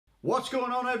What's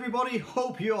going on, everybody?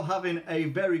 Hope you're having a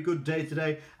very good day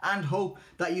today and hope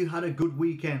that you had a good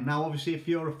weekend. Now, obviously, if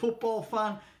you're a football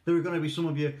fan, there are going to be some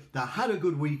of you that had a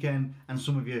good weekend and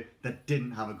some of you that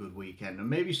didn't have a good weekend, and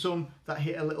maybe some that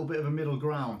hit a little bit of a middle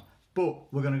ground.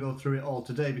 But we're going to go through it all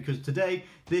today because today,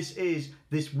 this is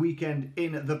this weekend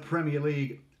in the Premier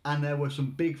League, and there were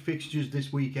some big fixtures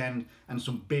this weekend and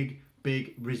some big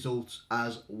results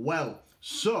as well.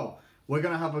 So, we're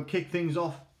going to have a kick things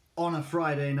off on a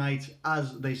Friday night,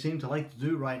 as they seem to like to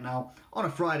do right now. On a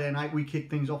Friday night, we kick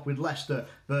things off with Leicester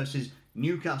versus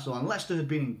Newcastle, and Leicester had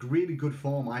been in really good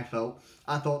form. I thought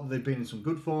that they'd been in some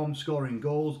good form, scoring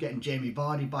goals, getting Jamie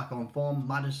Vardy back on form,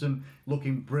 Maddison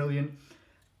looking brilliant,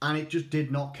 and it just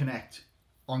did not connect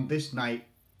on this night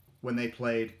when they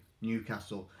played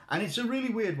Newcastle. And it's a really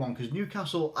weird one because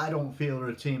Newcastle, I don't feel, are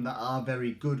a team that are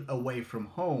very good away from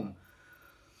home.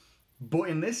 But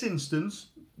in this instance,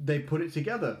 they put it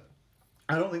together.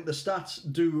 I don't think the stats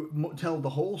do tell the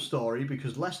whole story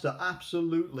because Leicester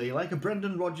absolutely, like a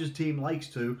Brendan Rodgers team likes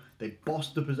to, they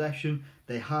bossed the possession.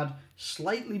 They had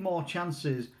slightly more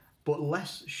chances, but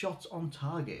less shots on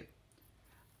target.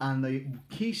 And the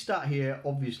key stat here,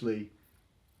 obviously,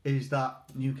 is that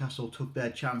Newcastle took their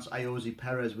chance. Ayoze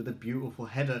Perez with a beautiful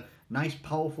header, nice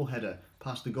powerful header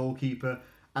past the goalkeeper.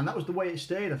 And that was the way it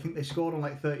stayed. I think they scored on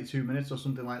like 32 minutes or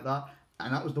something like that.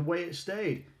 And that was the way it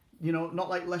stayed. You know, not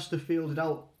like Leicester fielded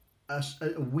out a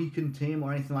weakened team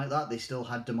or anything like that. They still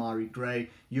had Damari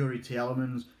Gray, Yuri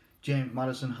Tielemans, James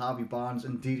Maddison, Harvey Barnes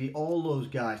and Didi. All those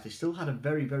guys. They still had a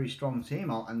very strong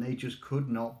team out, and they just could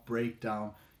not break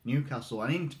down Newcastle.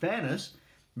 And in fairness,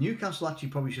 Newcastle actually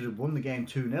probably should have won the game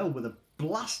 2-0 with a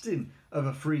blasting of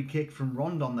a free kick from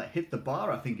Rondon that hit the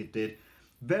bar, I think it did.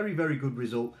 Very good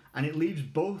result, and it leaves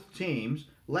both teams,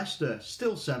 Leicester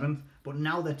still 7th, but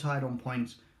now they're tied on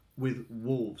points with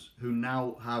Wolves, who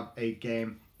now have a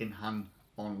game in hand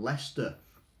on Leicester.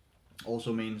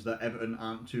 Also means that Everton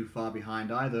aren't too far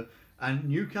behind either. And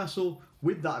Newcastle,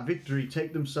 with that victory,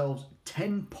 take themselves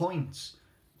 10 points.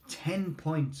 10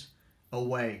 points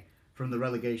away from the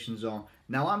relegation zone.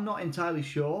 Now, I'm not entirely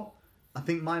sure. I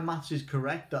think my maths is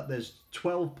correct that there's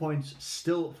 12 points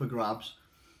still for grabs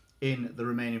in the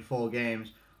remaining 4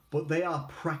 games, but they are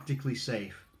practically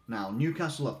safe. Now,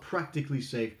 Newcastle are practically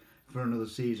safe for another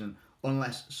season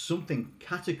unless something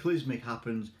cataclysmic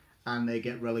happens and they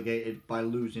get relegated by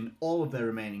losing all of their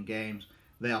remaining games.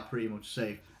 They are pretty much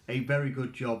safe. A very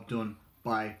good job done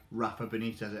by Rafa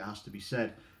Benitez, it has to be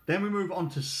said. Then we move on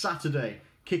to Saturday,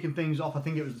 kicking things off. I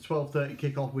think it was the 12:30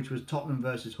 kickoff, which was Tottenham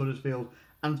versus Huddersfield,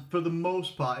 and for the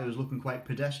most part it was looking quite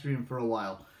pedestrian for a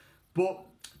while. But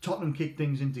Tottenham kicked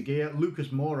things into gear. Lucas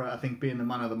Moura, I think, being the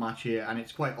man of the match here, and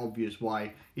it's quite obvious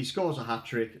why. He scores a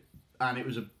hat-trick, and it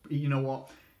was a, you know what,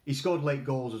 he scored late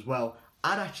goals as well.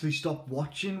 I'd actually stopped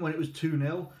watching when it was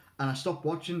 2-0, and I stopped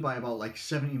watching by about like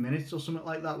 70 minutes or something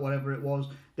like that, whatever it was.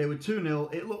 They were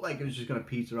 2-0, it looked like it was just going to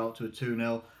peter out to a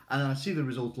 2-0, and then I see the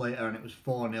results later, and it was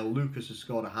 4-0. Lucas has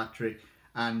scored a hat-trick,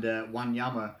 and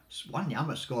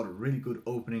Wanyama scored a really good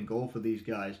opening goal for these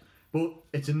guys. But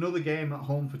it's another game at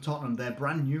home for Tottenham. They're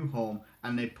brand new home,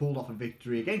 and they pulled off a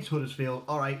victory against Huddersfield.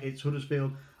 All right, it's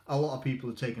Huddersfield. A lot of people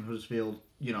are taking Huddersfield.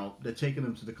 You know, they're taking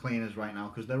them to the cleaners right now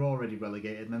because they're already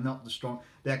relegated and they're not the strong.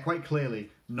 They're quite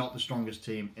clearly not the strongest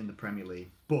team in the Premier League.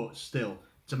 But still,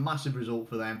 it's a massive result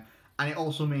for them, and it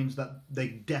also means that they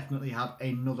definitely have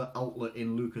another outlet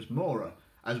in Lucas Moura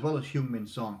as well as Heung-min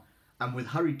Son. And with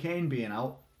Harry Kane being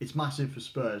out, it's massive for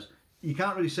Spurs. You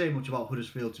can't really say much about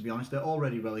Huddersfield, to be honest. They're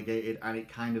already relegated, and it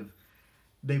kind of,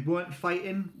 they weren't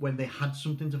fighting when they had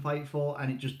something to fight for,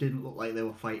 and it just didn't look like they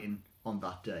were fighting on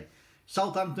that day.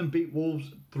 Southampton beat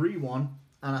Wolves 3-1,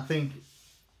 and I think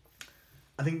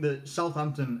that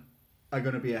Southampton are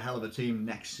going to be a hell of a team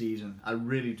next season. I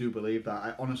really do believe that.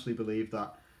 I honestly believe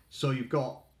that. So you've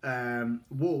got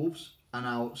Wolves are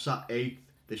now sat 8th.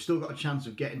 They've still got a chance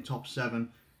of getting top 7.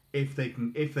 If they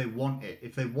want it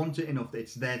enough that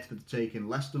it's there for the taking.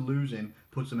 Leicester losing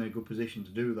puts them in a good position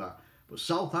to do that. But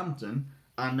Southampton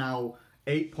are now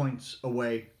 8 points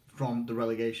away from the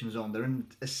relegation zone. They're in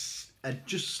a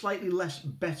just slightly less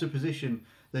better position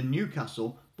than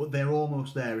Newcastle, but they're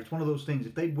almost there. It's one of those things.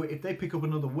 If they pick up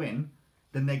another win,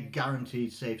 then they're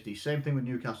guaranteed safety. Same thing with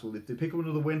Newcastle. If they pick up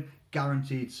another win,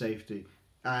 guaranteed safety.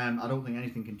 I don't think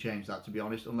anything can change that, to be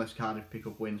honest, unless Cardiff pick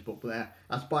up wins. But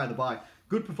that's by the by.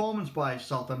 Good performance by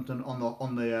Southampton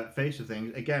on the face of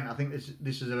things. Again, I think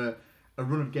this is a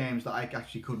run of games that I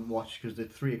actually couldn't watch because they're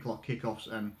 3 o'clock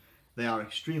kickoffs, and they are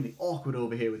extremely awkward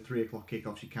over here with 3 o'clock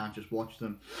kickoffs. You can't just watch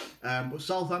them. But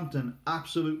Southampton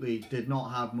absolutely did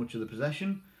not have much of the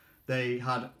possession. They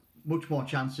had much more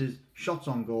chances, shots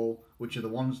on goal, which are the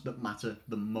ones that matter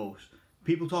the most.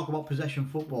 People talk about possession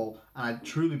football, and I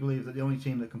truly believe that the only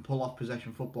team that can pull off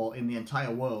possession football in the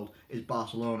entire world is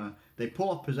Barcelona. They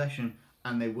pull off possession,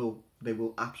 and they will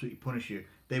absolutely punish you.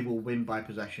 They will win by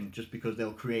possession just because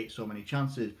they'll create so many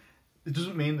chances. It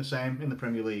doesn't mean the same in the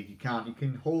Premier League. You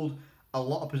can hold a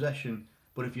lot of possession,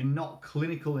 but if you're not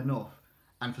clinical enough,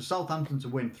 and for Southampton to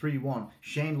win 3-1,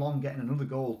 Shane Long getting another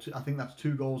goal, I think that's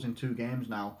 2 goals in 2 games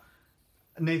now.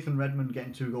 Nathan Redmond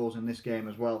getting 2 goals in this game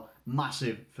as well.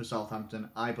 Massive for Southampton,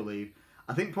 I believe.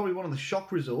 I think probably one of the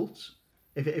shock results,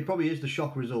 if it probably is the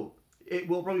shock result, it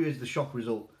will probably is the shock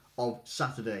result of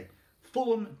Saturday.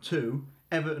 Fulham 2,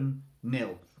 Everton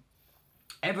 0.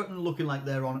 Everton looking like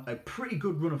they're on a pretty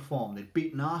good run of form. They've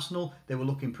beaten Arsenal. They were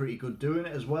looking pretty good doing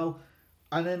it as well.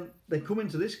 And then they come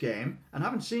into this game, and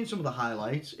having seen some of the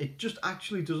highlights, it just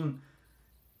actually doesn't.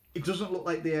 It doesn't look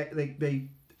like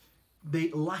they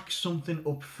lack something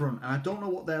up front, and I don't know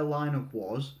what their lineup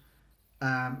was.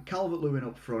 Calvert-Lewin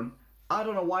up front. I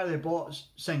don't know why they bought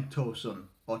Tosun,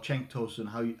 or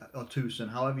Tosun,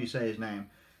 however you say his name.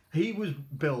 He was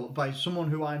built by someone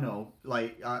who I know,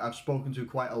 like I've spoken to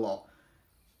quite a lot,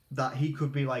 that he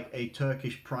could be like a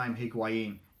Turkish prime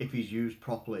Higuain if he's used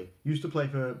properly. Used to play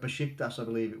for Besiktas, I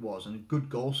believe it was, and a good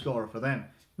goal scorer for them.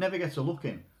 Never gets a look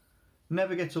in.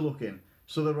 Never gets a look in.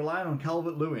 So they're relying on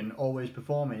Calvert-Lewin always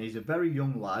performing. He's a very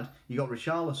young lad. You got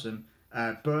Richarlison,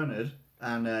 Bernard,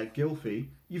 and Gylfi.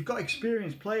 You've got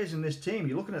experienced players in this team.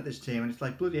 You're looking at this team, and it's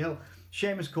like, bloody hell.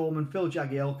 Seamus Coleman, Phil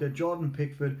Jagielka, Jordan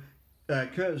Pickford,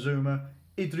 Kurt Zouma,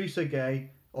 Idrissa Gueye,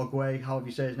 or Gueye, however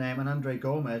you say his name, and Andre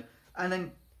Gomez. And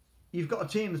then you've got a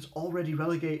team that's already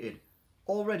relegated.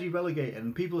 Already relegated.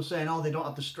 And people are saying, oh, they don't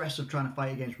have the stress of trying to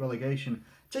fight against relegation.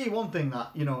 Tell you one thing,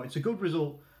 that, it's a good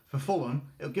result for Fulham.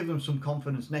 It'll give them some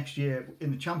confidence next year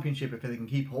in the Championship if they can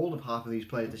keep hold of half of these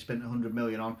players they spent 100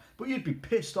 million on. But you'd be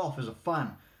pissed off as a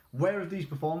fan. Where have these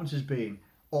performances been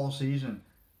all season?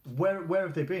 Where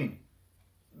have they been?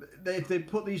 If they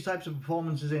put these types of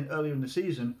performances in earlier in the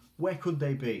season, where could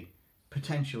they be?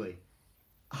 Potentially.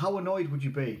 How annoyed would you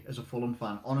be as a Fulham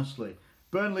fan, honestly?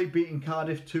 Burnley beating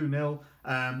Cardiff 2-0.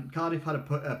 Cardiff had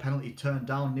a penalty turned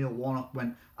down. Neil Warnock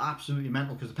went absolutely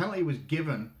mental because the penalty was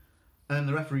given and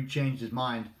the referee changed his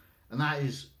mind. And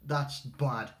that's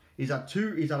bad. He's had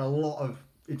a lot of,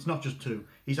 it's not just 2.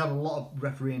 He's had a lot of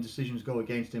refereeing decisions go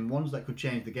against him, ones that could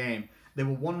change the game. They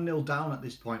were 1-0 down at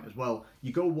this point as well.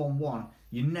 You go 1-1,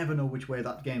 you never know which way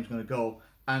that game's going to go.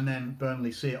 And then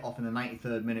Burnley see it off in the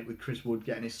 93rd minute with Chris Wood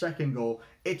getting his 2nd goal.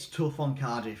 It's tough on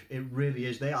Cardiff. It really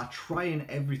is. They are trying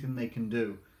everything they can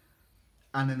do.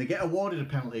 And then they get awarded a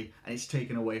penalty and it's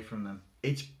taken away from them.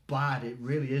 It's bad. It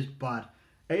really is bad.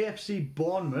 AFC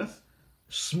Bournemouth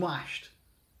smashed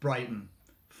Brighton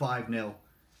 5-0.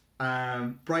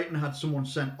 Brighton had someone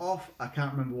sent off. I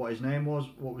can't remember what his name was.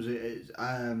 What was it?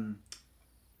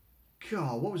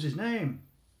 What was his name?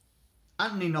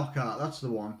 Anthony Knockaert, that's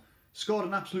the one. Scored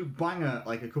an absolute banger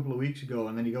like a couple of weeks ago,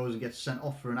 and then he goes and gets sent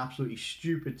off for an absolutely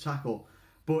stupid tackle.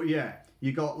 But yeah,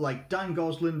 you got like Dan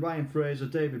Gosling, Ryan Fraser,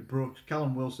 David Brooks,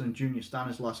 Callum Wilson, and Junior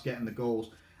Stanislas getting the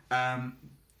goals.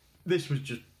 This was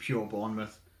just pure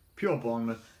Bournemouth. Pure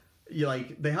Bournemouth.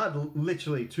 They had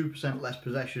literally 2% less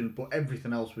possession, but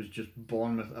everything else was just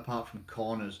Bournemouth apart from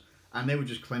corners. And they were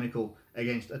just clinical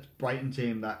against a Brighton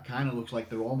team that kind of looks like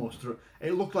they're almost...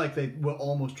 It looked like they were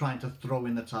almost trying to throw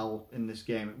in the towel in this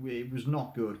game. It was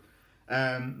not good.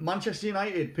 Manchester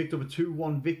United picked up a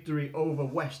 2-1 victory over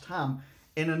West Ham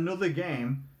in another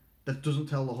game that doesn't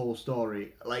tell the whole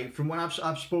story. Like, from when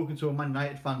I've spoken to a Man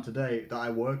United fan today that I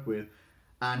work with,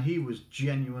 and he was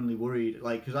genuinely worried.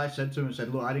 Like, because I said to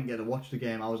him, look, I didn't get to watch the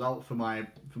game. I was out for my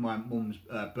mum's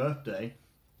birthday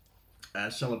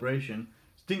celebration.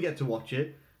 Didn't get to watch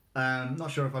it. Not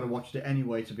sure if I'd have watched it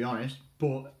anyway, to be honest.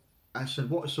 But I said,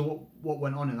 what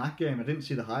went on in that game? I didn't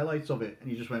see the highlights of it. And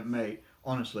he just went, mate,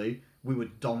 honestly, we were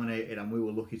dominated and we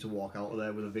were lucky to walk out of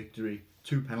there with a victory.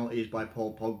 2 penalties by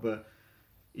Paul Pogba.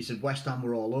 He said West Ham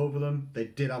were all over them. They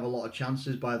did have a lot of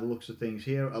chances by the looks of things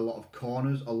here. A lot of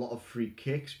corners, a lot of free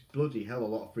kicks. Bloody hell, a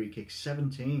lot of free kicks.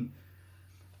 17.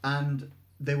 And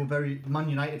they were Man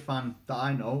United fan that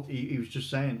I know, he was just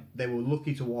saying they were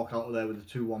lucky to walk out of there with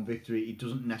a 2-1 victory. He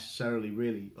doesn't necessarily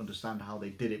really understand how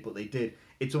they did it, but they did.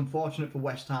 It's unfortunate for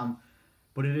West Ham,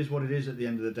 but it is what it is at the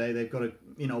end of the day. They've got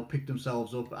to, pick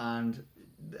themselves up, and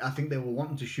I think they were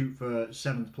wanting to shoot for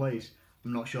 7th place.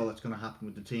 I'm not sure that's going to happen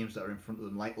with the teams that are in front of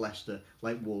them, like Leicester,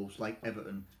 like Wolves, like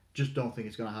Everton. Just don't think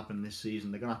it's going to happen this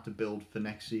season. They're going to have to build for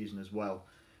next season as well.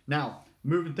 Now,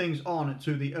 moving things on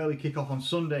to the early kickoff on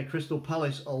Sunday, Crystal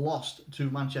Palace lost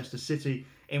to Manchester City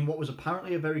in what was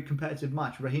apparently a very competitive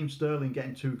match. Raheem Sterling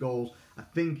getting 2 goals. I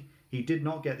think he did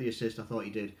not get the assist. I thought he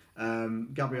did.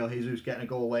 Gabriel Jesus getting a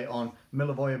goal late on.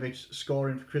 Milivojevic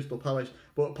scoring for Crystal Palace.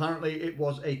 But apparently it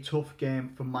was a tough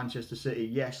game for Manchester City.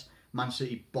 Yes, Man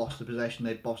City bossed the possession.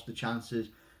 They bossed the chances.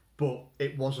 But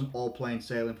it wasn't all plain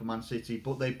sailing for Man City.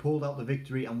 But they pulled out the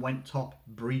victory and went top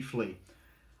briefly.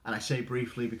 And I say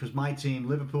briefly because my team,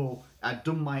 Liverpool, I'd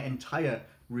done my entire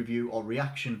review, or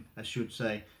reaction, I should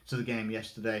say, to the game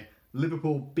yesterday.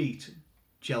 Liverpool beat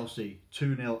Chelsea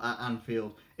 2-0 at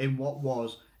Anfield in what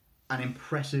was an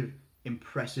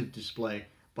impressive display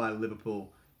by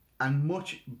Liverpool. And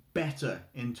much better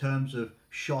in terms of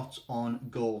shots on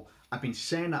goal. I've been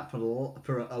saying that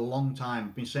for a long time.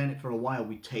 I've been saying it for a while.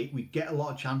 We get a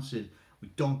lot of chances. We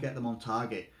don't get them on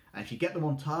target. And if you get them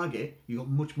on target, you've got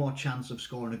much more chance of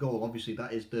scoring a goal. Obviously,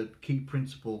 that is the key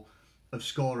principle of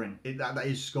scoring. That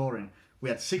is scoring. We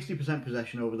had 60%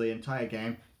 possession over the entire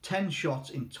game. 10 shots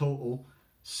in total.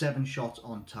 7 shots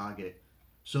on target.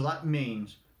 So that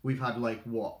means we've had, like,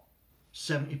 what?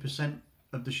 70%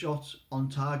 of the shots on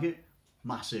target?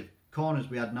 Massive. Corners,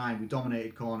 we had 9. We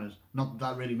dominated corners. Not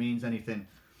that really means anything.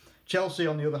 Chelsea,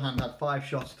 on the other hand, had 5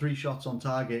 shots, 3 shots on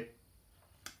target.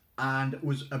 And it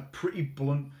was a pretty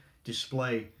blunt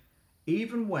display.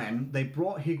 Even when they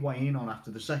brought Higuain on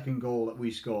after the second goal that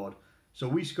we scored. So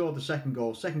we scored the second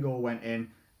goal went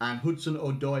in, and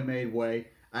Hudson-Odoi made way.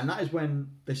 And that is when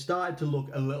they started to look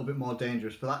a little bit more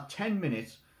dangerous. For that 10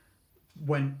 minutes,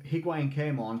 when Higuain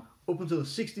came on, up until the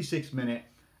 66th minute,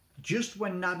 just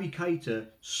when Naby Keita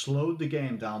slowed the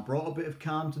game down, brought a bit of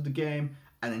calm to the game,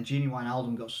 and then Gini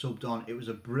Wijnaldum got subbed on. It was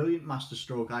a brilliant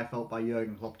masterstroke, I felt, by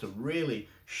Jurgen Klopp to really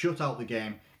shut out the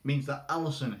game. It means that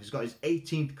Alisson has got his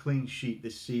 18th clean sheet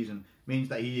this season. It means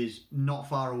that he is not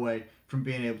far away from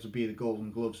being able to be the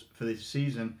Golden Gloves for this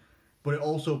season. But it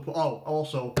also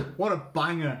what a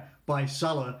banger by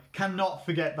Salah. Cannot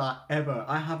forget that ever.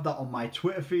 I have that on my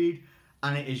Twitter feed,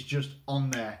 and it is just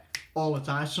on there all the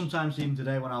time. Sometimes even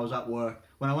today when I was at work,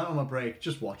 when I went on my break,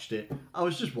 just watched it. I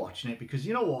was just watching it because,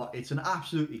 you know what? It's an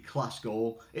absolutely class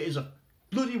goal. It is a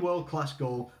bloody world-class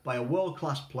goal by a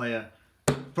world-class player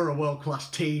for a world-class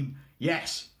team.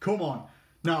 Yes, come on.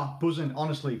 Nah, buzzing,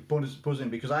 honestly, buzzing,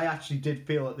 because I actually did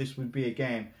feel that this would be a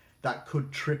game that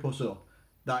could trip us up,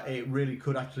 that it really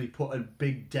could actually put a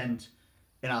big dent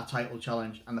in our title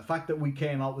challenge. And the fact that we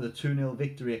came out with a 2-0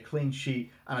 victory, a clean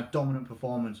sheet, and a dominant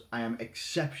performance, I am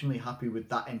exceptionally happy with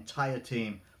that entire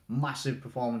team. Massive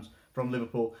performance from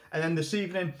Liverpool. And then this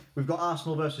evening, we've got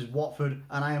Arsenal versus Watford,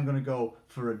 and I am going to go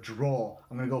for a draw.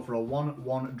 I'm going to go for a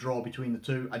 1-1 draw between the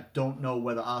two. I don't know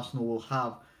whether Arsenal will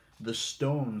have the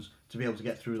stones to be able to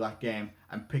get through that game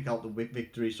and pick out the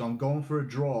victory. So I'm going for a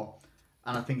draw,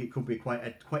 and I think it could be quite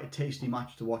a tasty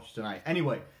match to watch tonight.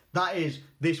 Anyway, that is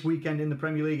this weekend in the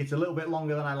Premier League. It's a little bit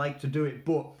longer than I like to do it,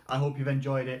 but I hope you've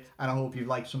enjoyed it, and I hope you've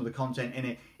liked some of the content in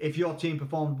it. If your team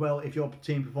performed well, if your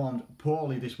team performed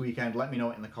poorly this weekend, let me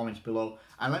know it in the comments below.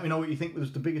 And let me know what you think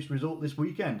was the biggest result this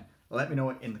weekend. Let me know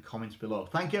it in the comments below.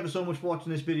 Thank you ever so much for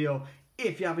watching this video.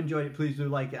 If you have enjoyed it, please do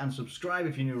like it and subscribe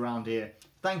if you're new around here.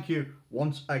 Thank you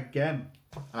once again,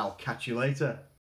 and I'll catch you later.